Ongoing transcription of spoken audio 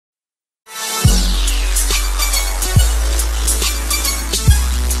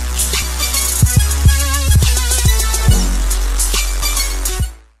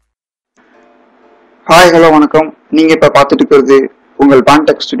Hi hello வணக்கம். நீங்கள் இப்போ பார்த்துட்டு இருக்கிறது உங்கள்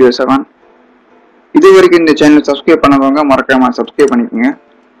பான்டெக் ஸ்டுடியோ 7. இது வரைக்கும் இந்த சேனல் சப்ஸ்கிரைப் பண்ணவங்க மறக்காம சப்ஸ்கிரைப் பண்ணிக்கோங்க.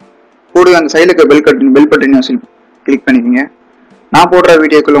 கூடவே அந்த சைடுக்கு பெல் பட்டன் கிளிக் பண்ணிக்கோங்க. நான் போடுற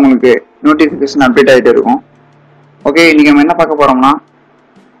வீடியோக்குள்ள உங்களுக்கு நோட்டிஃபிகேஷன் அப்டேட் ஆகிட்டே இருக்கும். ஓகே, இன்றைக்கி நம்ம என்ன பார்க்க போகிறோம்னா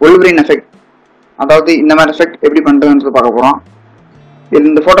wolverine எஃபெக்ட், அதாவது இந்த மாதிரி எஃபெக்ட் எப்படி பண்ணுறதுன்றது பார்க்க போகிறோம்.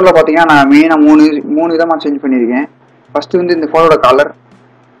 இந்த ஃபோட்டோவில் பார்த்தீங்கன்னா நான் மெயினாக மூணு விதமாக சேஞ்ச் பண்ணியிருக்கேன். ஃபஸ்ட்டு வந்து இந்த ஃபோட்டோட கலர்,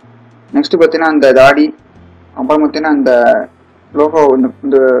 நெக்ஸ்ட் பார்த்தீங்கன்னா இந்த தாடி, அப்புறம் பார்த்தீங்கன்னா இந்த லோகோ,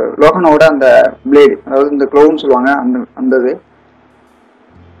 இந்த லோகனோட அந்த பிளேடு, அதாவது இந்த க்ளோவ்னு சொல்லுவாங்க, அந்த இது.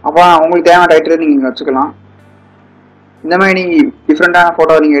 அப்போ உங்களுக்கு தேவையான டைட்டில் நீங்கள் வச்சுக்கலாம். இந்த மாதிரி நீங்கள் டிஃப்ரெண்ட்டான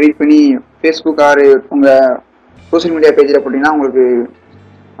ஃபோட்டோ நீங்கள் எடிட் பண்ணி ஃபேஸ்புக் ஆறு உங்கள் சோஷியல் மீடியா பேஜில் போட்டிங்கன்னா உங்களுக்கு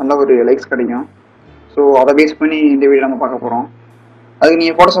நல்ல ஒரு லைக்ஸ் கிடைக்கும். ஸோ அதை பேஸ் பண்ணி இந்த வீடியோ நம்ம பார்க்க போகிறோம். அதுக்கு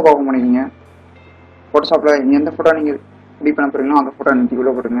நீங்கள் ஃபோட்டோஷாப் ஓப்பன் பண்ணிக்கிங்க. ஃபோட்டோஷாப்பில் நீங்கள் எந்த ஃபோட்டோ நீங்கள் எடிட் பண்ண போகிறீங்களோ அந்த ஃபோட்டோ நீங்கள்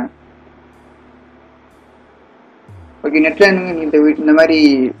உள்ள போடுங்க. ஓகே, நெட்டில் நீங்கள் இந்த மாதிரி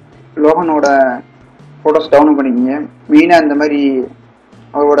லோகனோட ஃபோட்டோஸ் டவுன்லோட் பண்ணிக்கிங்க. மெயினாக இந்த மாதிரி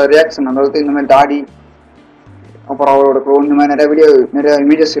அவரோட ரியாக்ஷன், அதாவது இந்த மாதிரி தாடி, அப்புறம் அவரோட இந்த மாதிரி நிறைய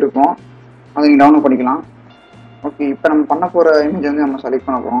இமேஜஸ் இருக்கும், அதை நீங்கள் டவுன்லோட் பண்ணிக்கலாம். ஓகே, இப்போ நம்ம பண்ண போகிற இமேஜ் வந்து நம்ம செலக்ட்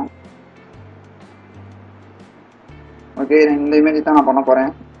பண்ண போகிறோம். ஓகே, இந்த இமேஜ் தான் நான் பண்ண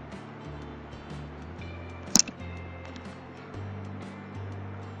போகிறேன்.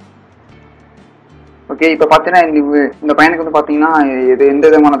 ஓகே, இப்போ பார்த்தீங்கன்னா இந்த பையனுக்கு வந்து பார்த்தீங்கன்னா இது எந்த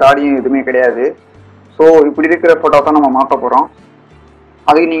விதமான தாடியும் எதுவுமே கிடையாது. ஸோ இப்படி இருக்கிற ஃபோட்டோ தான் நம்ம மாற்ற போகிறோம்.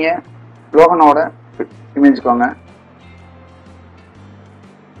 அதுக்கு நீங்கள் லோகனோட இமேஜ்க்கோங்க.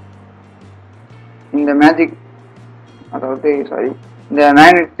 இந்த மேஜிக், அதாவது இந்த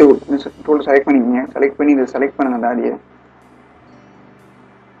மேக்னெட் டூல் செலக்ட் பண்ணிக்கோங்க. செலக்ட் பண்ணி இதை செலக்ட் பண்ணுங்கள் தாடியை.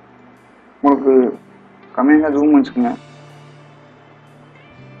 உங்களுக்கு கம்மியாக ஜூம் வச்சுக்கோங்க.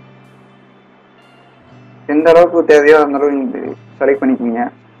 எந்த அளவுக்கு தேவையோ அந்த அளவுக்கு நீங்கள் செலக்ட் பண்ணிக்கிங்க.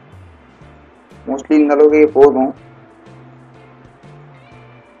 மோஸ்ட்லி இந்த அளவுக்கே போதும்.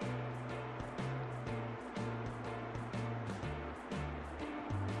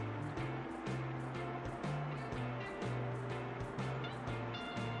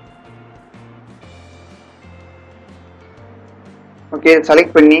 ஓகே,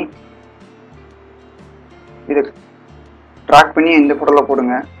 செலக்ட் பண்ணி இதை ட்ராக் பண்ணி இந்த ஃபோட்டோவில்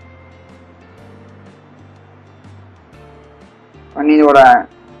போடுங்க. பண்ணி இதோட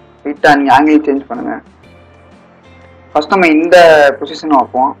லைட்டாக நீங்கள் ஆங்கிள் சேஞ்ச் பண்ணுங்கள். ஃபஸ்ட் நம்ம இந்த பொசிஷனை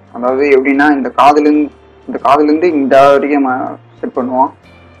வைப்போம். அதாவது எப்படின்னா இந்த காதுலேருந்து இந்த வரைக்கும் நம்ம செட் பண்ணுவோம்.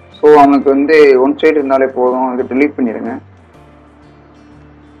 ஸோ அவனுக்கு வந்து ஒன் சைடு இருந்தாலே போதும். இதை டெலீட் பண்ணிடுங்க.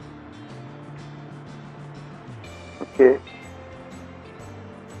 ஓகே,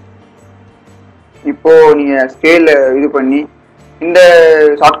 இப்போது நீங்கள் ஸ்கேலில் இது பண்ணி இந்த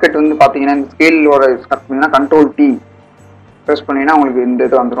ஷார்ட்கட் வந்து பார்த்தீங்கன்னா இந்த ஸ்கேலோட ஸ்கட் பண்ணிங்கன்னா Ctrl+T ப்ரெஸ் பண்ணிங்கன்னா உங்களுக்கு இந்த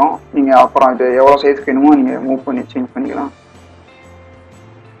இது வந்துடும். நீங்கள் அப்புறம் இது எவ்வளோ சைஸ் வேணுமோ நீங்கள் மூவ் பண்ணி சேஞ்ச் பண்ணிக்கலாம்.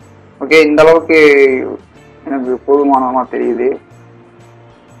 ஓகே, இந்த அளவுக்கு எனக்கு போதுமானமாக தெரியுது.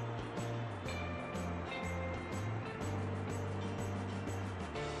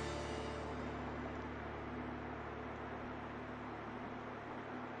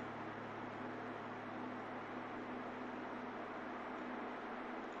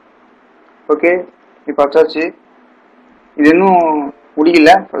 ஓகே, இப்போ வச்சாச்சு. இது இன்னும்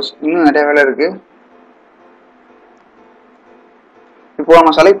முடியல, இன்னும் நிறைய வேலை இருக்கு. இப்போ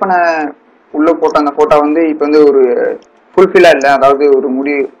நம்ம செலக்ட் பண்ண உள்ள போட்ட அந்த போட்டோ வந்து இப்போ வந்து ஒரு ஃபுல்ஃபில்லாக இல்லை, அதாவது ஒரு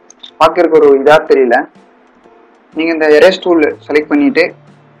பார்க்கறதுக்கு ஒரு இதாக தெரியல. நீங்கள் இந்த எரேஸ் டூல் செலக்ட் பண்ணிட்டு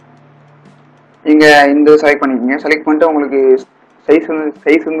நீங்கள் இந்த செலக்ட் பண்ணிக்கிங்க. செலக்ட் பண்ணிட்டு உங்களுக்கு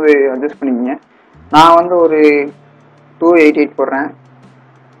சைஸ் வந்து அட்ஜஸ்ட் பண்ணிக்கிங்க. நான் வந்து ஒரு 288 போடுறேன்.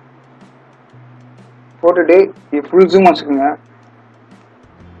 போட்டுட்டு ஃபுல் ஜூம் வச்சுக்கோங்க.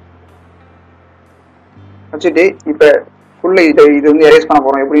 வச்சுட்டு இப்போ ஃபுல்லாக இது வந்து எரேஸ் பண்ண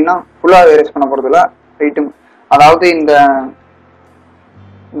போகிறோம். எப்படின்னா ஃபுல்லாக எரேஸ் பண்ண போகிறதுல ரைட்டு, அதாவது இந்த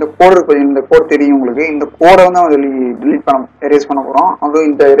கோடு இருக்கு, இந்த கோடு தெரியும் உங்களுக்கு. இந்த கோடை வந்து நம்ம எரேஸ் பண்ண போகிறோம். அதுவும்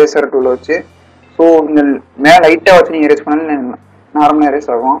இந்த எரேசர் டூலை வச்சு. ஸோ இந்த மேலே லைட்டாக வச்சு நீங்கள் எரேஸ் பண்ணாலும் நார்மலாக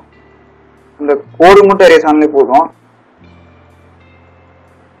எரேஸ் ஆகும். இந்த கோடு மட்டும் எரேஸ் ஆனாலே போதும்.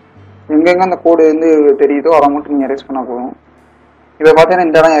 எங்கெங்க அந்த கோடு வந்து தெரியுதோ அதை மட்டும் நீங்கள் எரேஸ் பண்ணால் போதும். இப்போ பார்த்தீங்கன்னா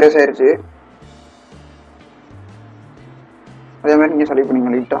இந்த இடம் எரேஸ் ஆயிடுச்சு. அதே மாதிரி நீங்கள் செலக்ட்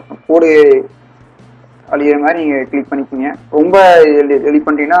பண்ணிங்க. லைட்டாக கோடு அழிகிற மாதிரி நீங்கள் கிளிக் பண்ணிக்கிங்க. ரொம்ப எடிட்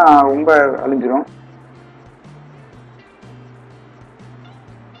பண்ணிட்டீங்கன்னா ரொம்ப அழிஞ்சிடும்.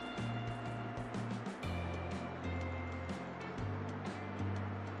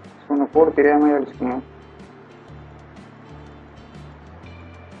 ஸோ அந்த கோடு தெரியாமல் அடிச்சுக்கோங்க.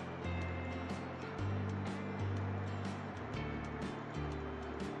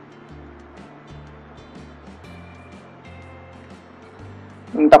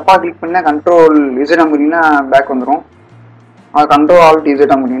 நீங்கள் தப்பாக கிளிக் பண்ணால் கண்ட்ரோல் இசட் அமுட்டிங்கன்னா பேக் வந்துடும். அது கண்ட்ரோல் ஆல்ட்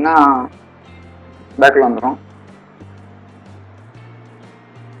இசட் அமுட்டிங்கன்னா பேக்கில் வந்துடும்.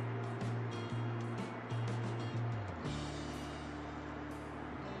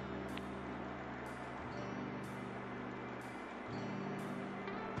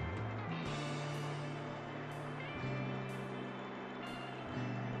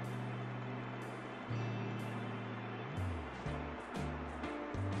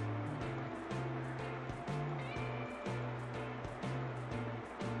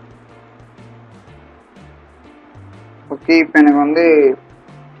 ஓகே, இப்போ எனக்கு வந்து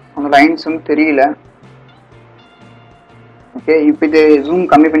அந்த லைன்ஸ் வந்து தெரியல. ஓகே, இப்போ இது ஜூம்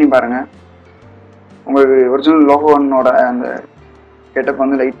கம்மி பண்ணி பாருங்கள். உங்களுக்கு ஒரிஜினல் லோகோனோட அந்த கெட்டப்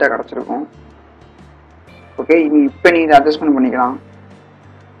வந்து லைட்டாக கிடச்சிருக்கும். ஓகே, இப்போ நீங்கள் இதை அட்ஜஸ்ட்மெண்ட் பண்ணிக்கலாம்.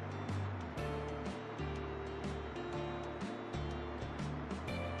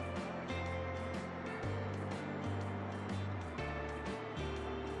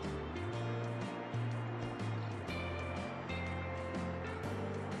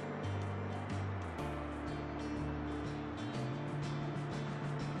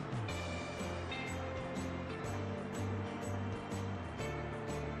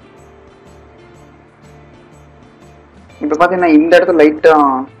 இப்போ பார்த்தீங்கன்னா இந்த இடத்துல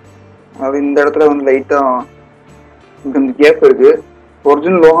லைட்டாக, அதாவது இந்த இடத்துல வந்து லைட்டாக கொஞ்சம் கேப் இருக்குது.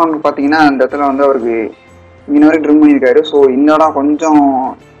 ஒரிஜினல் லோகான்னு பார்த்தீங்கன்னா இந்த இடத்துல வந்து அவருக்கு இன்ன வரைக்கும் ட்ரிம் பண்ணியிருக்காரு. ஸோ இந்த இடம் கொஞ்சம்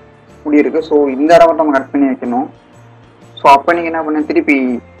முடி இருக்குது. ஸோ இந்த இடம் மட்டும் நம்ம கட் பண்ணி வைக்கணும். ஸோ அப்போ நீங்கள் என்ன பண்ண, திருப்பி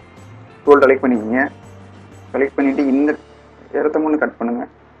டூல் செலக்ட் பண்ணிக்கிங்க. செலக்ட் பண்ணிவிட்டு இந்த இடத்த மட்டும் கட்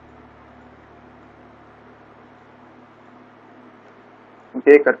பண்ணுங்கள்.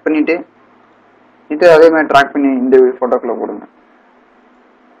 ஓகே, கட் பண்ணிவிட்டு இது அதே மாதிரி ட்ராக் பண்ணி இந்த ஃபோட்டோக்குள்ளே போடுங்க.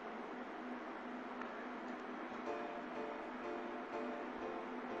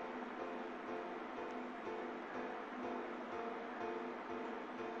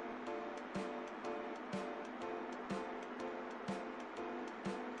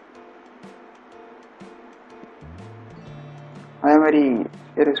 அதே மாதிரி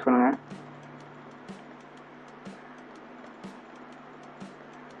எரேஸ் பண்ணுங்கள்.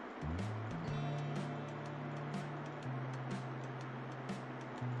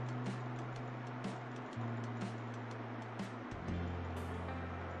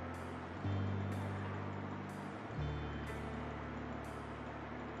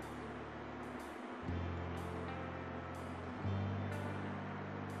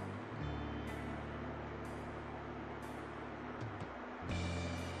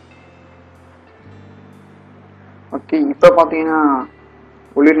 ஓகே, இப்போ பார்த்தீங்கன்னா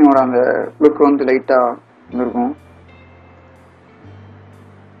ஒளிரினோட அந்த லுக் வந்து லைட்டாக இருக்கும்.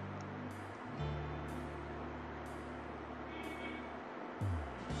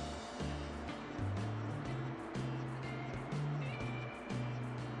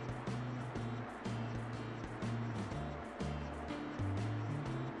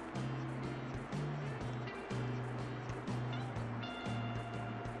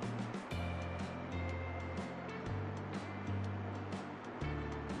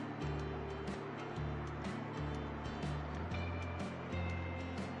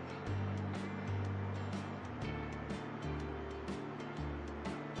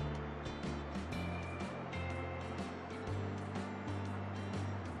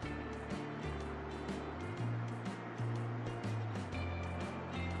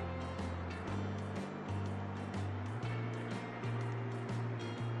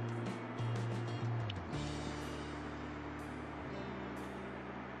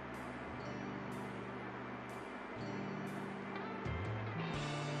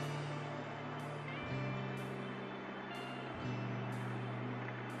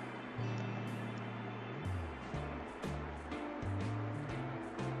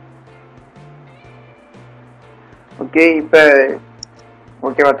 ஓகே, இப்போ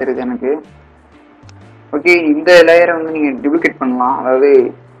ஓகேவா தெரியுது எனக்கு. ஓகே, இந்த லேயரை வந்து நீங்கள் டூப்ளிகேட் பண்ணலாம். அதாவது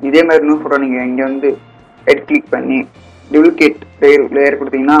இதே மாதிரி இன்னும் ஃபோட்டோ நீங்கள் இங்கே வந்து ரைட் கிளிக் பண்ணி டூப்ளிகேட் லேயர்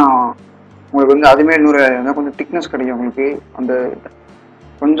கொடுத்தீங்கன்னா உங்களுக்கு வந்து அதுமாரி இன்னொரு கொஞ்சம் திக்னஸ் கிடைக்கும். உங்களுக்கு அந்த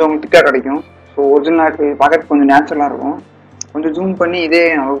கொஞ்சம் உங்களுக்கு திக்காக கிடைக்கும். ஸோ ஒரிஜினலாக பார்க்கறதுக்கு கொஞ்சம் நேச்சுரலாக இருக்கும். கொஞ்சம் ஜூம் பண்ணி இதே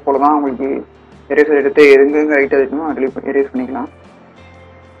அளவு போல தான் உங்களுக்கு எரேசர் எடுத்து எங்கெங்கே ரைட்டாக இருக்கணும் அதில் எரேஸ் பண்ணிக்கலாம்.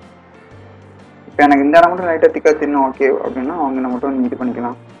 இப்போ எனக்கு இந்த இடம் மட்டும் லைட்டாக திக்காக தெரியும் ஓகே அப்படின்னா அவங்க மட்டும் நீங்கள் இது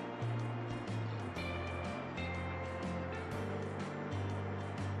பண்ணிக்கலாம்.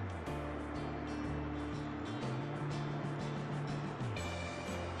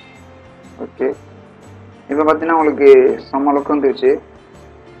 ஓகே, இப்போ பார்த்தீங்கன்னா உங்களுக்கு செம்ம லுக் வந்துருச்சு.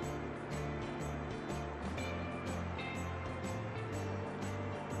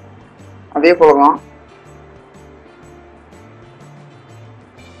 அதே போல தான்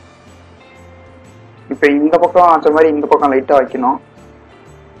இப்போ இந்த பக்கம் ஆச்ச மாதிரி இந்த பக்கம் லைட்டாக வைக்கணும்.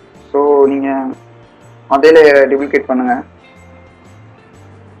 ஸோ நீங்கள் அதில் டூப்ளிகேட் பண்ணுங்கள்.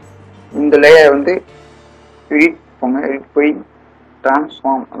 இந்த லேயர் வந்து எடிட் போங்க, எடிட் போய்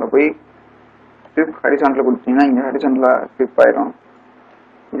ட்ரான்ஸ்ஃபார்ம் அதில் போய் ஃபிளிப் ஹரிசாண்டலில் கொடுத்தீங்கன்னா இங்கே ஹரிசாண்டலில் ஃபிளிப் ஆயிடும்.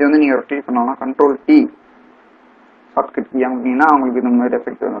 இது வந்து நீங்கள் ரொட்டேட் பண்ணலாம். கண்ட்ரோல் T ஷார்ட்கட் கீ அப்படின்னா உங்களுக்கு இந்த மாதிரி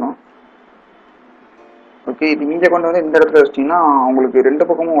எஃபெக்ட் வந்துடும். ஓகே, இது இங்கே கொண்டு வந்து இந்த இடத்துல வச்சிட்டிங்கன்னா உங்களுக்கு ரெண்டு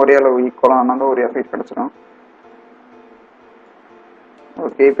பக்கமும் ஒரே அளவு ஈக்குவலாக ஒரு எஃபெக்ட் கிடச்சிடும்.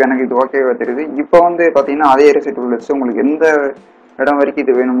 ஓகே, இப்போ எனக்கு இது ஓகேவா தெரியுது. இப்போ வந்து பார்த்தீங்கன்னா அதே எரேசர் டூல் வச்சு உங்களுக்கு எந்த இடம் வரைக்கும்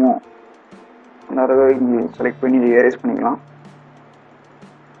இது வேணுமோ அந்த அளவு இங்கே செலக்ட் பண்ணி இதை எரேஸ் பண்ணிக்கலாம்.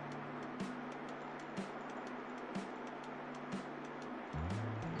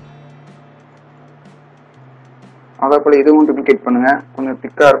 அதே போல் இதுவும் டூப்ளிகேட் பண்ணுங்கள், கொஞ்சம்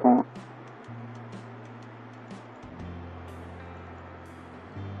திக்காக இருக்கும்.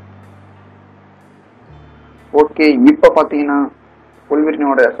 ஓகே, இப்போ பார்த்தீங்கன்னா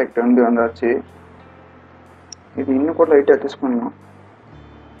wolverineோட எஃபெக்ட் வந்து வந்தாச்சு. இது இன்னும் கூட லைட்டாக அட்ஜஸ்ட் பண்ணலாம்.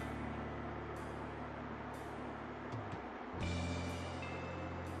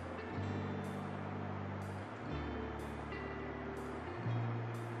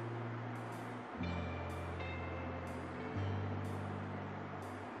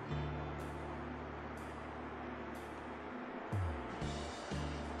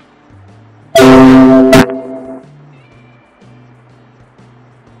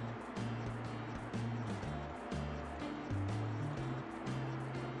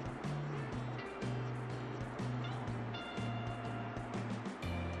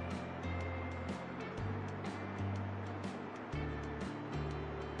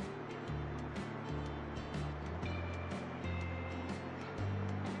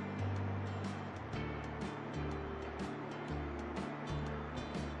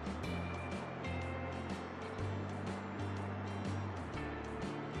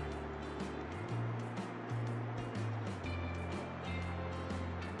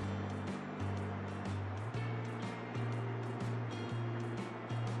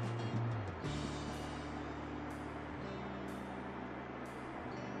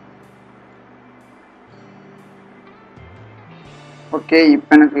 ஓகே,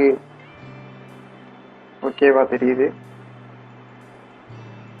 இப்போ எனக்கு ஓகேவா தெரியுது.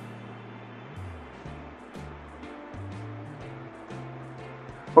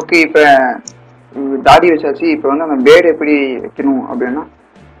 ஓகே, இப்போ தாடி வச்சாச்சு. இப்போ வந்து அந்த பேர்டு எப்படி வைக்கணும் அப்படின்னா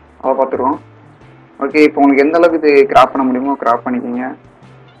அதை பார்த்துருவோம். ஓகே, இப்போ உங்களுக்கு எந்த அளவுக்கு இது கிராப் பண்ண முடியுமோ கிராப் பண்ணிக்கிங்க.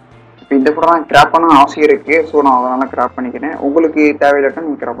 இப்போ இந்த ஃபோட்டோ தான் கிராப் பண்ண ஆசையாக இருக்குது, ஸோ நான் அதனால் கிராப் பண்ணிக்கிறேன். உங்களுக்கு தேவையில்லாட்டா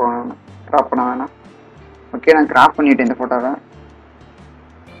நீங்கள் கிராப் பண்ண வேணாம். ஓகே, நான் கிராப் பண்ணிட்டேன் இந்த ஃபோட்டோவை.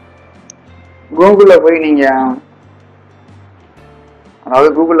 கூகுளில் போய் நீங்கள் அதாவது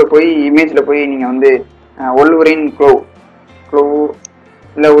கூகுளில் போய் இமேஜில் போய் நீங்கள் வந்து wolverine க்ளோ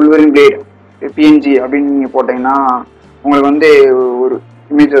இல்லை wolverine blade PNG அப்படின்னு நீங்கள் போட்டிங்கன்னா உங்களுக்கு வந்து ஒரு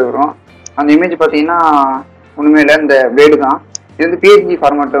இமேஜ் வரும். அந்த இமேஜ் பார்த்தீங்கன்னா ஒன்றுமே இல்லை, இந்த பிளேடு தான். இது வந்து PNG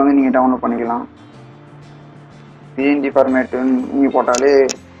ஃபார்மேட்டை வந்து நீங்கள் டவுன்லோட் பண்ணிக்கலாம். PNG ஃபார்மேட்டு நீங்கள் போட்டாலே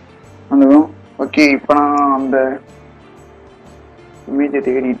வந்துடும். ஓகே, இப்போ நான் அந்த இமேஜை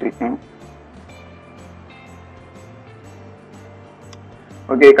தேடிட்டு இருக்கேன்.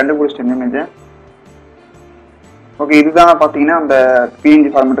 ஓகே, கண்டுபிடிச்சிட்டேன் இந்த இமேஜை. ஓகே, இதுதான் பார்த்தீங்கன்னா அந்த PNG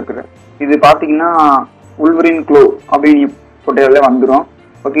ஃபார்மேட் இருக்குது. இது பார்த்தீங்கன்னா wolverine க்ளோ அப்படின்னு ஃபோட்டோவில் வந்துடும்.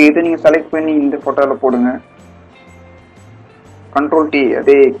 ஓகே, இதை நீங்கள் செலக்ட் பண்ணி இந்த ஃபோட்டோவில் போடுங்க. கண்ட்ரோல் T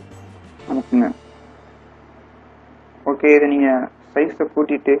அதே அனுப்புங்க. ஓகே, இதை நீங்கள் சைஸை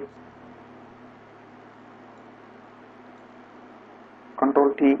கூட்டிட்டு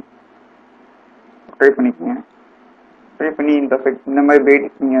கண்ட்ரோல் T ட்ரை பண்ணிக்கோங்க. ட்ரை பண்ணி இந்த எஃபெக்ட் இந்த மாதிரி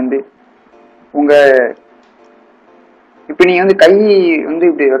பிளேட் நீங்கள் வந்து உங்கள் இப்போ நீங்கள் வந்து கை வந்து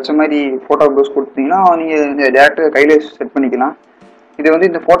இப்படி வச்ச மாதிரி ஃபோட்டோ ப்ளவுஸ் கொடுத்தீங்கன்னா நீங்கள் இந்த டேரக்டாக கையில் செட் பண்ணிக்கலாம். இது வந்து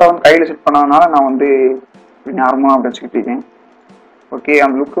இந்த ஃபோட்டோ வந்து கையில் செட் பண்ணதுனால நான் வந்து நார்மலாக அப்படி வச்சுக்கிட்டு இருக்கேன். ஓகே,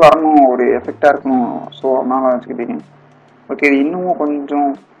 அந்த லுக்கு வரணும், ஒரு எஃபெக்டாக இருக்கணும், ஸோ அதனால் வச்சுக்கிட்டு இருக்கேன். ஓகே, இது இன்னமும்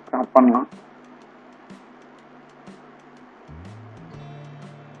கொஞ்சம் கிராப் பண்ணலாம்.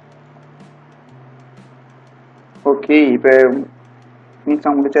 ஓகே, இப்போ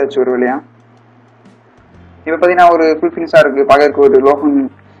ஃபினிஷாக முடிச்சாச்சு ஒரு வழியா. இப்போ பார்த்தீங்கன்னா ஒரு ஃபுல் ஃபினிஷாக இருக்குது. பார்க்கறதுக்கு ஒரு லோகன்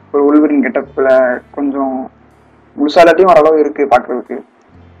ஒரு wolverine கெட்டப்பில் கொஞ்சம் முழுசாலாட்டையும் ஓரளவு இருக்குது பார்க்குறதுக்கு.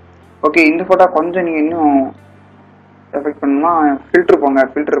 ஓகே, இந்த ஃபோட்டோ கொஞ்சம் நீங்கள் இன்னும் எஃபெக்ட் பண்ணணும்னா ஃபில்டர் போங்க.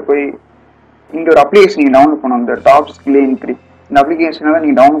 ஃபில்டர் போய் இங்கே ஒரு அப்ளிகேஷன் நீங்கள் டவுன்லோட் பண்ணணும், இந்த டாப் ஸ்கிலேன் 3. இந்த அப்ளிகேஷனை தான்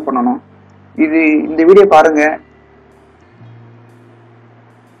நீங்கள் டவுன்லோட் பண்ணணும். இது இந்த வீடியோ பாருங்கள்.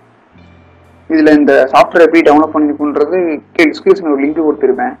 இதில் இந்த சாஃப்ட்வேர் எப்படி டவுன்லோட் பண்ணிக்கணுன்றது டிஸ்கிரிப்ஷனில் ஒரு லிங்க்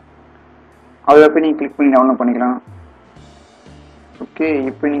கொடுத்துருப்பேன். அதில் போய் நீங்கள் கிளிக் பண்ணி டவுன்லோட் பண்ணிக்கலாம். ஓகே,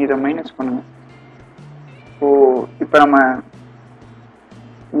 இப்போ நீங்கள் இதை மைனஸ் பண்ணுங்கள். ஸோ இப்போ நம்ம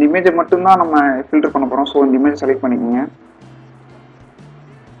இந்த இமேஜை மட்டும்தான் நம்ம ஃபில்டர் பண்ண போகிறோம். ஸோ இந்த இமேஜ் செலக்ட் பண்ணிக்கோங்க.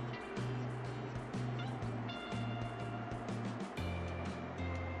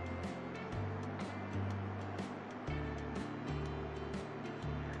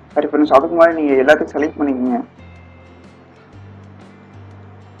 சரி ஃப்ரெண்ட்ஸ், அதுக்கு மாதிரி நீங்கள் எல்லாத்தையும் செலக்ட் பண்ணிக்கோங்க.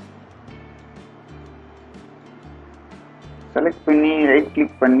 செலக்ட் பண்ணி ரைட்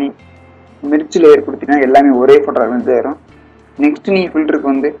கிளிக் பண்ணி மெர்ஜ் லேயர் கொடுத்தீங்கன்னா எல்லாமே ஒரே ஃபோட்டோ வந்து ஆயிரும். நெக்ஸ்ட் நீங்கள்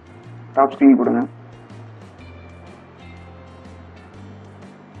ஃபில்டருக்கு வந்து டாப் ஸ்க்ரீன் கொடுங்க.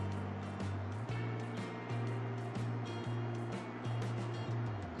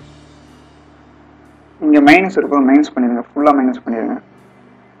 இங்கே மைனஸ் இருக்கும், மைனஸ் பண்ணிடுங்க, ஃபுல்லாக மைனஸ் பண்ணிடுங்க.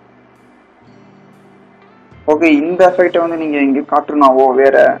 ஓகே, இந்த எஃபெக்டை வந்து நீங்கள் இங்கே கார்ட்டூனாவோ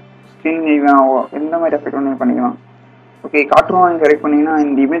வேறு ஸ்க்ரீன் நேவாவோ எந்த மாதிரி எஃபெக்ட் வந்து பண்ணிக்கலாம். ஓகே, கார்ட்டூனாக நீங்கள் செலக்ட் பண்ணிங்கன்னா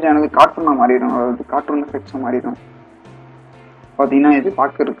இந்த இமேஜ் ஆனது கார்ட்டூனாக மாறிடும். அதாவது கார்ட்டூன் எஃபெக்ட்ஸாக மாறிடும். பார்த்தீங்கன்னா இது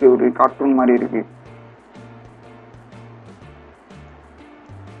பார்க்கறதுக்கு ஒரு கார்ட்டூன் மாதிரி இருக்குது.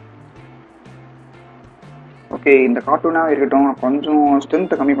 ஓகே, இந்த கார்ட்டூனாக இருக்கட்டும். கொஞ்சம்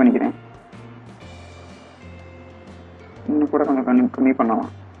ஸ்ட்ரென்த்தை கம்மி பண்ணிக்கிறேன். இன்னும் கூட கொஞ்சம் கம்மி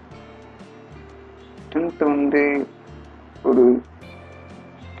பண்ணலாம். ஸ்ட்ரென்த் வந்து ஒரு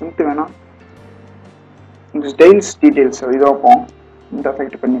ஸ்ட்ரென்த் வேணாம். இந்த ஸ்டைல்ஸ் டீட்டெயில்ஸ் இது வைப்போம். இந்த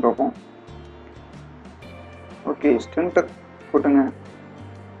எஃபெக்ட் பண்ணி பார்ப்போம். ஓகே, ஸ்ட்ரென்த்தை போட்டுங்க.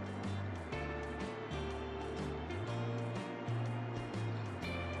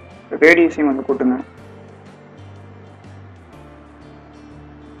 ரேடியஸையும் வந்து கூட்டுங்க.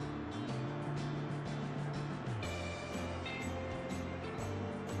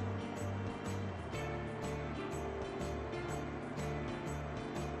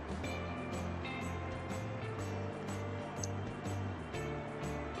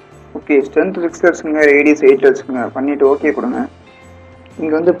 ஓகே, ஸ்ட்ரென்த் 6 இருக்குங்க, ரேடியஸ் 8 இருக்குங்க. பண்ணிவிட்டு ஓகே கொடுங்க.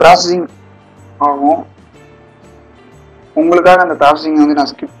 இங்கே வந்து ப்ராசஸிங் ஆகும். உங்களுக்காக அந்த ப்ராசஸிங்கை வந்து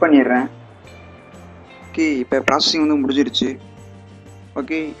நான் ஸ்கிப் பண்ணிடுறேன். ஓகே, இப்போ ப்ராசஸிங் வந்து முடிஞ்சிருச்சு.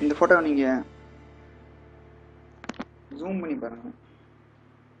 ஓகே, இந்த ஃபோட்டோவை நீங்கள் ஜூம் பண்ணி பாருங்கள்.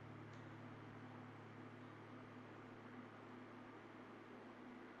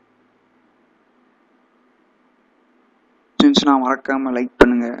 மறக்காமல் லைக்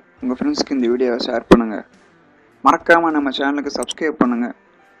பண்ணுங்கள். உங்கள் ஃப்ரெண்ட்ஸ்க்கு இந்த வீடியோவை ஷேர் பண்ணுங்கள். மறக்காமல் நம்ம சேனலுக்கு சப்ஸ்கிரைப் பண்ணுங்கள்.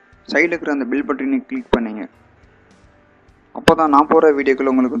 சைடில் இருக்கிற அந்த பெல் பட்டனை கிளிக் பண்ணுங்க. அப்போ தான் நான் போகிற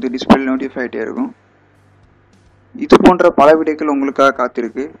வீடியோக்கள் உங்களுக்கு வந்து டிஸ்பிளே நோட்டிஃபை ஆகிட்டே இருக்கும். இது போன்ற பல வீடியோக்கள் உங்களுக்காக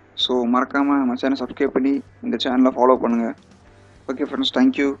காத்திருக்கு. ஸோ மறக்காமல் நம்ம சேனலை சப்ஸ்கிரைப் பண்ணி இந்த சேனலை ஃபாலோ பண்ணுங்கள். Okay friends,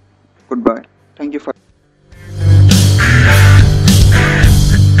 thank you, good bye. Thank you for